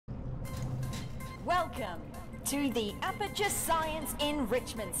Welcome to the Aperture Science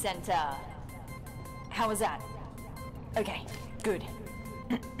Enrichment Center. How was that? Okay, good.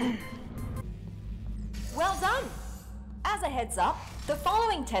 Well done! As a heads up, the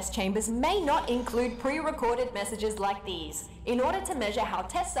following test chambers may not include pre-recorded messages like these in order to measure how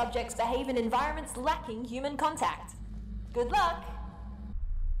test subjects behave in environments lacking human contact. Good luck!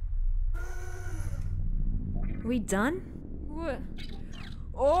 We done?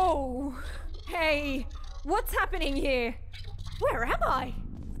 Oh! Hey! What's happening here? Where am I?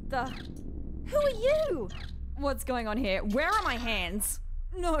 Who are you? What's going on here? Where are my hands?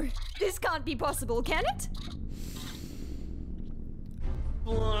 No, this can't be possible, can it?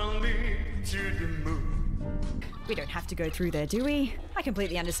 We don't have to go through there, do we? I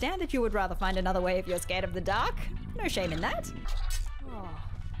completely understand if you would rather find another way if you're scared of the dark. No shame in that. Oh,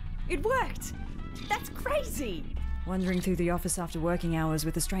 it worked! That's crazy! Wandering through the office after working hours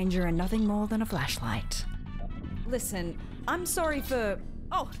with a stranger and nothing more than a flashlight. Listen, I'm sorry for...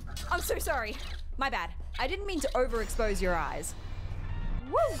 Oh, I'm so sorry. My bad. I didn't mean to overexpose your eyes.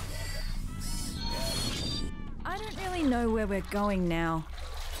 Woo! I don't really know where we're going now.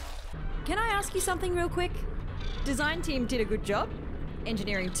 Can I ask you something real quick? Design team did a good job.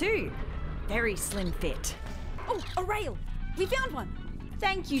 Engineering too. Very slim fit. Oh, a rail! We found one!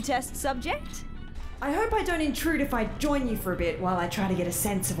 Thank you, test subject. I hope I don't intrude if I join you for a bit while I try to get a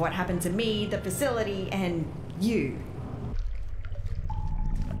sense of what happened to me, the facility, and you.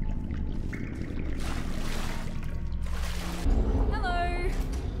 Hello!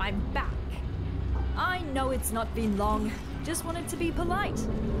 I'm back. I know it's not been long. Just wanted to be polite.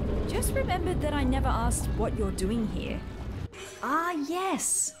 Just remembered that I never asked what you're doing here. Ah,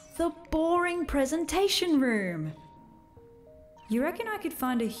 yes! The boring presentation room! You reckon I could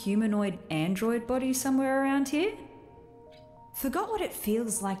find a humanoid android body somewhere around here? Forgot what it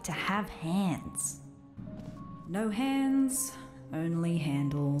feels like to have hands. No hands, only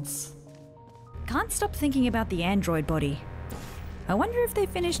handles. Can't stop thinking about the android body. I wonder if they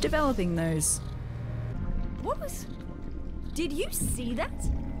finished developing those. What was... Did you see that?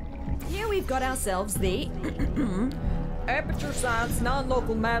 Here we've got ourselves the Aperture Science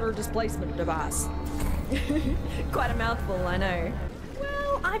Non-Local Matter Displacement Device. Quite a mouthful, I know.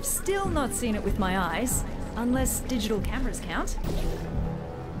 Well, I've still not seen it with my eyes, unless digital cameras count.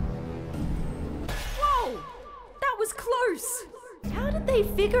 Whoa! That was close! How did they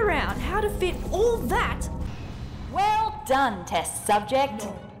figure out how to fit all that? Well done, test subject.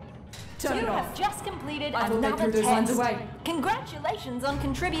 Turn You it off. have just completed I thought they another threw those lines test. away. Congratulations on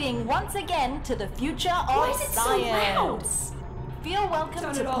contributing once again to the future Why of is it so loud? science. Feel welcome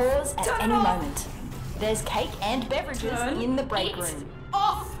Turn to it off. pause at Turn it any off. moment. There's cake and beverages Turn in the break it room.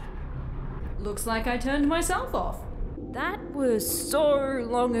 off! Looks like I turned myself off. That was so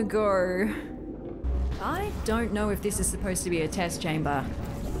long ago. I don't know if this is supposed to be a test chamber.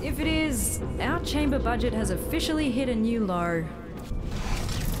 If it is, our chamber budget has officially hit a new low.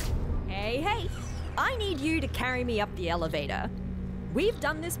 Hey, hey! I need you to carry me up the elevator. We've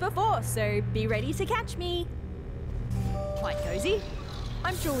done this before, so be ready to catch me. Quite cozy.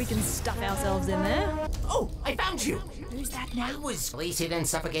 I'm sure we can stuff ourselves in there. Oh, I found you! Who's that I was placed and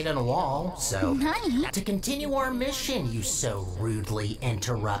suffocated on a wall, so... Honey? To continue our mission, you so rudely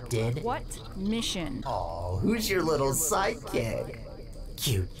interrupted. What mission? Oh, who's your little sidekick?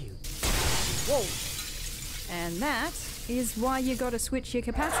 Cute. Whoa. And that is why you gotta switch your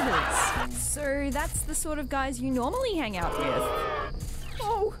capacitors. So that's the sort of guys you normally hang out with.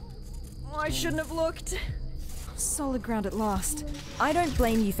 Oh, I shouldn't have looked. Solid ground at last. I don't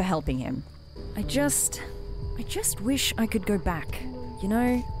blame you for helping him. I just wish I could go back, you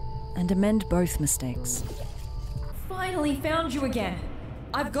know, and amend both mistakes. Finally found you again.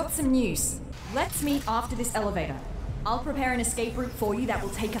 I've got some news. Let's meet after this elevator. I'll prepare an escape route for you that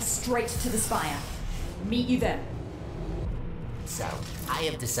will take us straight to the spire. Meet you there. So, I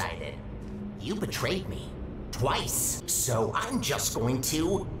have decided. You betrayed me. Twice. So I'm just going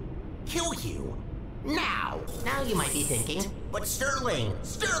to... kill you. Now you might be thinking, but Sterling,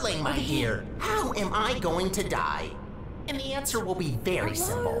 my dear, how am I going to die? And the answer will be very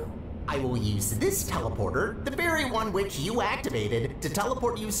simple. I will use this teleporter, the very one which you activated, to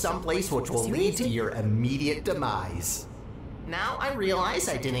teleport you someplace which will lead to your immediate demise. Now I realize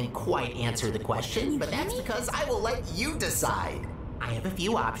I didn't quite answer the question, but that's because I will let you decide. I have a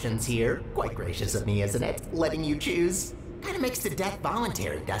few options here. Quite gracious of me, isn't it? Letting you choose. Kinda makes the death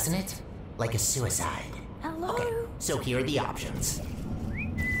voluntary, doesn't it? Like a suicide. Hello? Okay, so here are the options.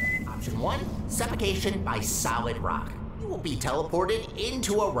 Option 1, suffocation by solid rock. You will be teleported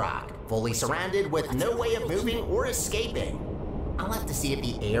into a rock, fully surrounded with no way of moving or escaping. I'll have to see if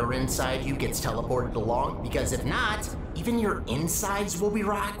the air inside you gets teleported along, because if not, even your insides will be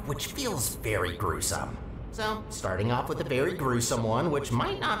rock, which feels very gruesome. So, starting off with a very gruesome one, which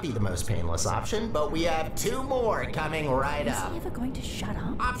might not be the most painless option, but we have 2 more coming right up. Is he ever going to shut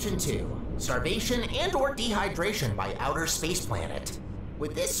up? Option 2, starvation and/or dehydration by outer space planet.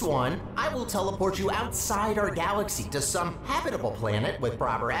 With this one, I will teleport you outside our galaxy to some habitable planet with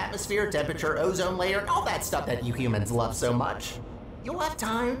proper atmosphere, temperature, ozone layer, and all that stuff that you humans love so much. You'll have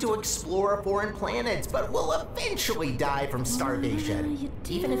time to explore foreign planets, but will eventually die from starvation.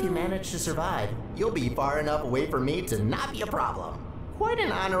 Even if you manage to survive, you'll be far enough away from me to not be a problem. Quite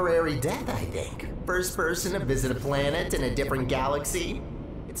an honorary death, I think. First person to visit a planet in a different galaxy.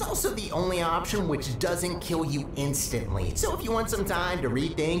 It's also the only option which doesn't kill you instantly. So if you want some time to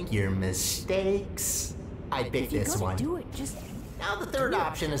rethink your mistakes, I picked this one. Do it, just... Now the third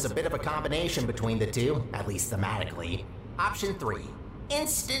option is a bit of a combination between the two, at least thematically. Option 3,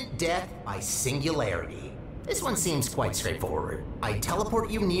 instant death by singularity. This one seems quite straightforward. I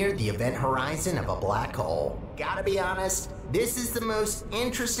teleport you near the event horizon of a black hole. Gotta be honest, this is the most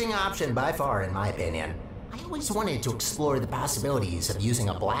interesting option by far in my opinion. I always wanted to explore the possibilities of using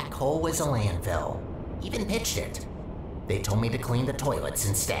a black hole as a landfill. Even pitched it. They told me to clean the toilets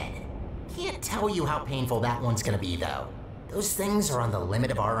instead. Can't tell you how painful that one's gonna be though. Those things are on the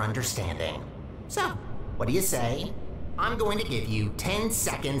limit of our understanding. So, what do you say? I'm going to give you 10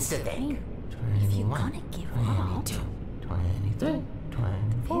 seconds to think. If you're gonna give up, 23,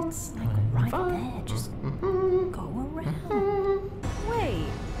 24, it's like right there, just go around. Wait,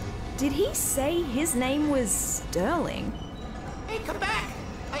 did he say his name was Sterling? Hey, come back!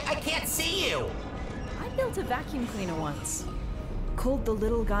 I can't see you! I built a vacuum cleaner once. Called the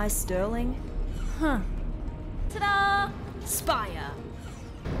little guy Sterling. Huh. Ta-da! Spire!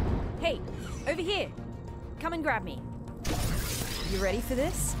 Hey, over here. Come and grab me. You ready for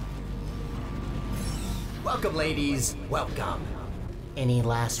this? Welcome, ladies. Welcome. Any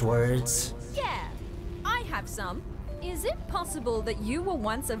last words? Yeah, I have some. Is it possible that you were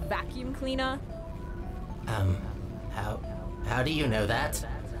once a vacuum cleaner? How do you know that?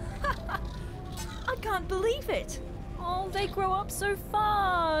 I can't believe it. Oh, they grow up so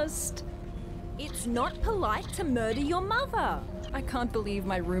fast. It's not polite to murder your mother. I can't believe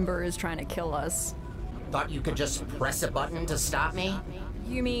my Roomba is trying to kill us. Thought you could just press a button to stop me?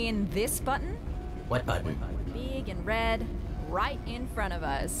 You mean this button? What button? Big and red, right in front of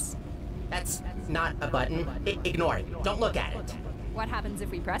us. That's not a button. Ignore it. Don't look at it. What happens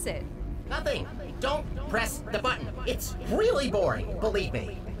if we press it? Nothing. Don't press the button. It's really boring, believe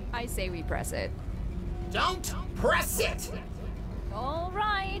me. I say we press it. Don't press it! All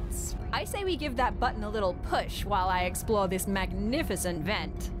right. I say we give that button a little push while I explore this magnificent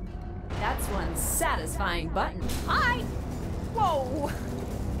vent. That's one satisfying button. Hi! Whoa!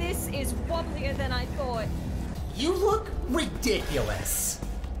 This is wobblier than I thought. You look ridiculous.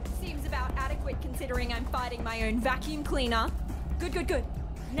 Seems about adequate considering I'm fighting my own vacuum cleaner. Good, good, good.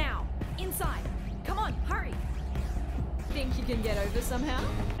 Now, inside. Come on, hurry. Think you can get over somehow?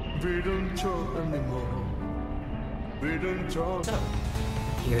 We don't talk anymore. We don't talk. So,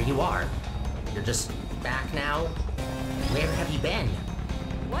 here you are. You're just back now. Where have you been?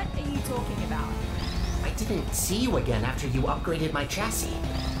 What are you talking about? I didn't see you again after you upgraded my chassis.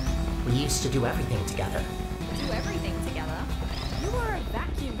 We used to do everything together. Do everything together? You were a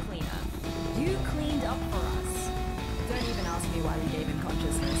vacuum cleaner. You cleaned up for us. Don't even ask me why we gave him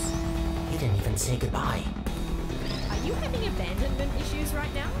consciousness. You didn't even say goodbye. Are you having abandonment issues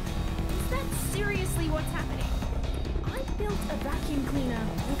right now? Is that seriously what's happening? I built a vacuum cleaner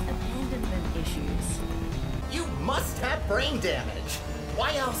with abandonment issues. You must have brain damage.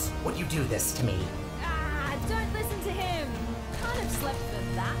 Why else would you do this to me? Ah, don't listen to him. Can't have slept for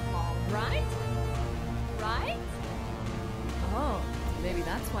that long, right? Right? Oh, maybe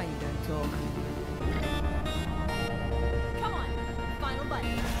that's why you don't talk. Come on, final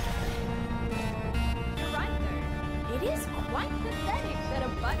button. You're right though. It is quite pathetic that a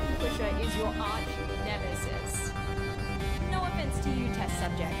button pusher is your arch nemesis. No offense to you, test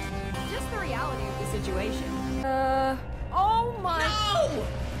subject. Just the reality of the situation. Oh my... No!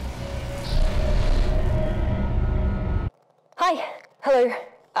 Hi. Hello.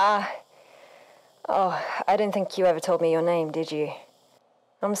 Oh, I didn't think you ever told me your name, did you?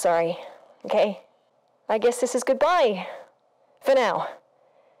 I'm sorry. Okay. I guess this is goodbye. For now.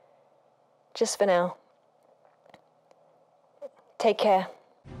 Just for now. Take care.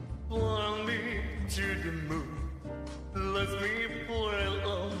 Blindly to the